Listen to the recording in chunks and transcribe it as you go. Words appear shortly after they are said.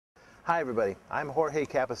Hi everybody, I'm Jorge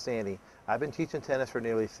Capestany. I've been teaching tennis for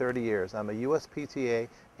nearly 30 years. I'm a USPTA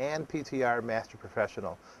and PTR Master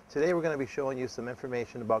Professional. Today we're going to be showing you some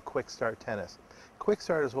information about QuickStart tennis.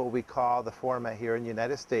 QuickStart is what we call the format here in the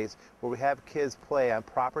United States where we have kids play on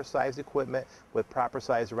proper sized equipment with proper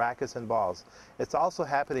sized rackets and balls. It's also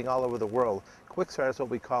happening all over the world. QuickStart is what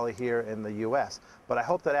we call it here in the US. But I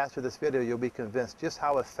hope that after this video you'll be convinced just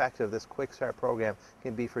how effective this QuickStart program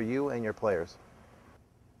can be for you and your players.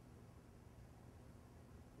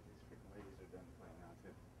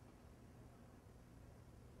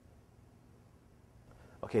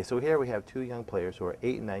 Okay, so here we have two young players who are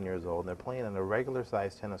 8 and 9 years old, and they're playing on a regular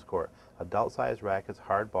sized tennis court. Adult sized rackets,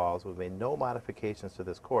 hard balls. We've made no modifications to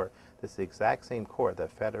this court. This is the exact same court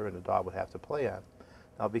that Federer and Nadal would have to play on.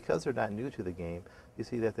 Now, because they're not new to the game, you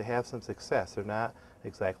see that they have some success. They're not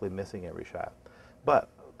exactly missing every shot. But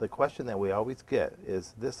the question that we always get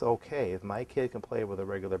is this okay? If my kid can play with a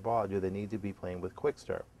regular ball, do they need to be playing with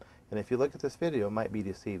QuickStart? And if you look at this video, it might be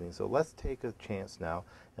deceiving. So let's take a chance now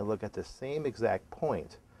and look at the same exact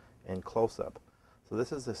point in close-up. So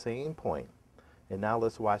this is the same point. And now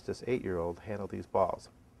let's watch this 8-year-old handle these balls.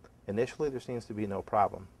 Initially, there seems to be no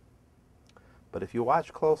problem. But if you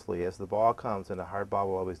watch closely, as the ball comes, and a hard ball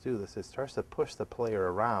will always do this, it starts to push the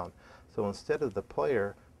player around. So instead of the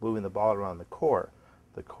player moving the ball around the court,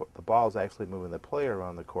 the ball is actually moving the player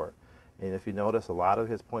around the court. And if you notice, a lot of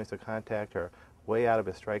his points of contact are way out of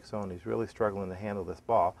his strike zone. He's really struggling to handle this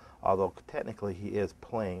ball, although technically he is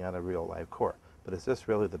playing on a real live court. But is this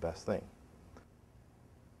really the best thing?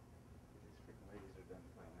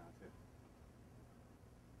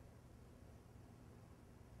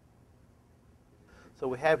 So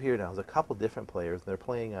we have here now is a couple different players. They're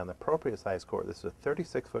playing on the appropriate size court. This is a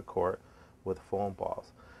 36-foot court with foam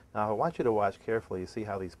balls. Now I want you to watch carefully. You see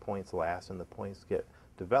how these points last and the points get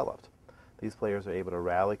developed. These players are able to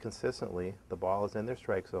rally consistently. The ball is in their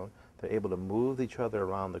strike zone. They're able to move each other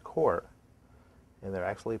around the court, and they're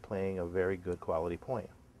actually playing a very good quality point.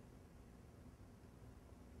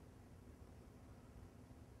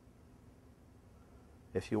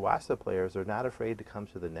 If you watch the players, they're not afraid to come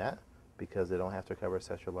to the net because they don't have to cover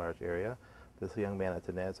such a large area. This young man at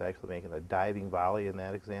the net is actually making a diving volley in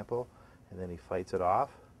that example, and then he fights it off.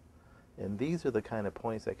 And these are the kind of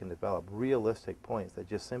points that can develop, realistic points that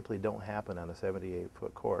just simply don't happen on a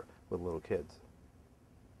 78-foot court with little kids.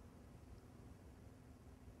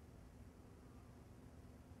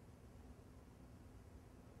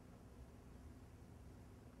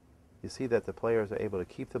 You see that the players are able to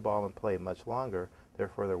keep the ball in play much longer,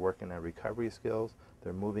 therefore they're working on recovery skills,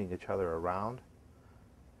 they're moving each other around,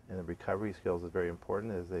 and the recovery skills is very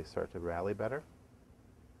important as they start to rally better.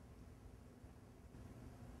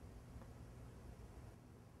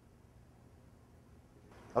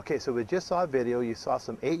 Okay, so we just saw a video. You saw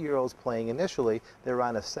some 8-year-olds playing initially. They were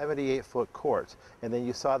on a 78-foot court. And then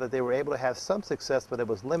you saw that they were able to have some success, but it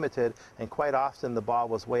was limited, and quite often the ball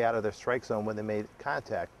was way out of their strike zone when they made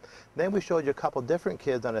contact. Then we showed you a couple different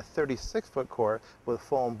kids on a 36-foot court with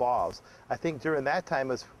foam balls. I think during that time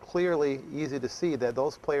it was clearly easy to see that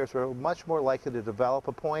those players were much more likely to develop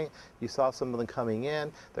a point. You saw some of them coming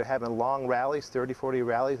in. They're having long rallies, 30, 40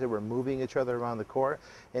 rallies. They were moving each other around the court.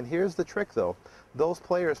 And here's the trick, though. Those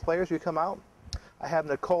players you come out, I have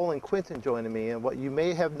Nicole and Quentin joining me, and what you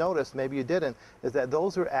may have noticed, maybe you didn't, is that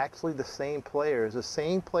those are actually the same players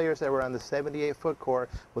that were on the 78-foot court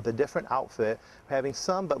with a different outfit, having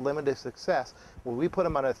some but limited success. When we put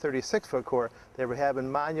them on a 36-foot court, they were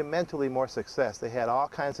having monumentally more success. They had all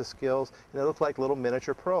kinds of skills, and they looked like little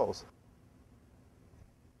miniature pros.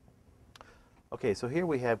 Okay, so here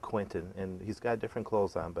we have Quentin, and he's got different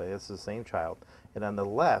clothes on, but it's the same child. And on the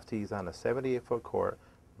left, he's on a 78-foot court,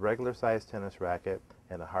 regular sized tennis racket,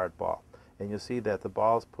 and a hard ball. And you'll see that the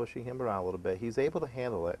ball is pushing him around a little bit. He's able to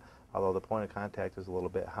handle it, although the point of contact is a little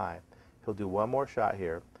bit high. He'll do one more shot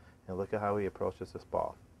here, and look at how he approaches this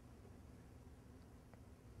ball.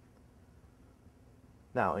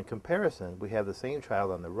 Now, in comparison, we have the same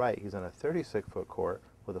child on the right. He's on a 36-foot court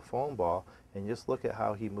with a foam ball, and just look at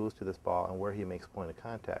how he moves to this ball and where he makes point of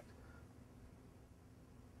contact.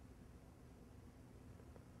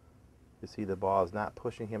 You see the ball is not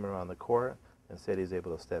pushing him around the court. Instead, he's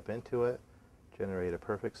able to step into it, generate a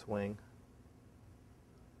perfect swing.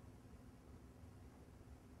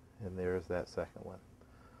 And there's that second one.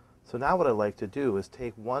 So now what I'd like to do is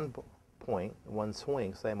take one point, one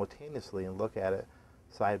swing simultaneously and look at it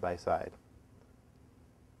side by side.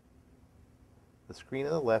 The screen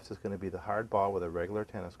on the left is going to be the hard ball with a regular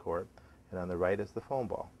tennis court, and on the right is the foam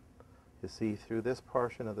ball. You see through this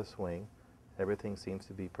portion of the swing, everything seems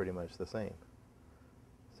to be pretty much the same.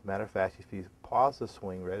 As a matter of fact, if you pause the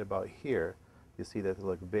swing right about here, you see that they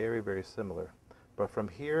look very, very similar. But from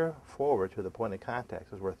here forward to the point of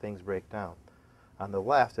contact is where things break down. On the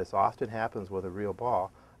left, as often happens with a real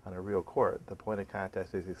ball on a real court, the point of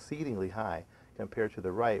contact is exceedingly high compared to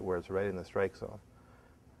the right where it's right in the strike zone.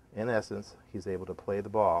 In essence, he's able to play the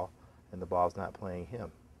ball and the ball's not playing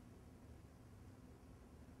him.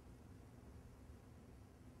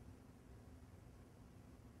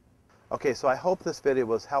 Okay, so I hope this video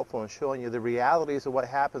was helpful in showing you the realities of what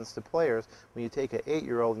happens to players when you take an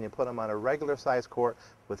 8-year-old and you put them on a regular size court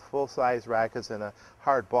with full-size rackets and a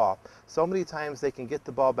hard ball. So many times they can get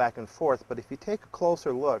the ball back and forth, but if you take a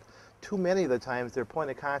closer look, too many of the times their point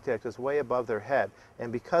of contact is way above their head,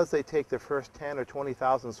 and because they take their first 10 or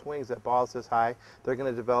 20,000 swings at balls this high, they're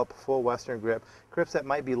going to develop full Western grip, grips that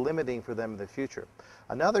might be limiting for them in the future.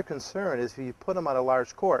 Another concern is if you put them on a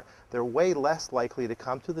large court, they're way less likely to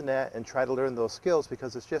come to the net and try to learn those skills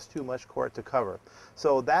because it's just too much court to cover.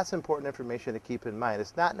 So that's important information to keep in mind.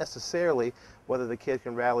 It's not necessarily whether the kid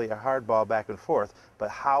can rally a hard ball back and forth, but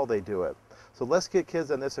how they do it. So let's get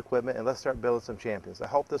kids on this equipment and let's start building some champions. I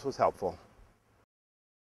hope this was helpful.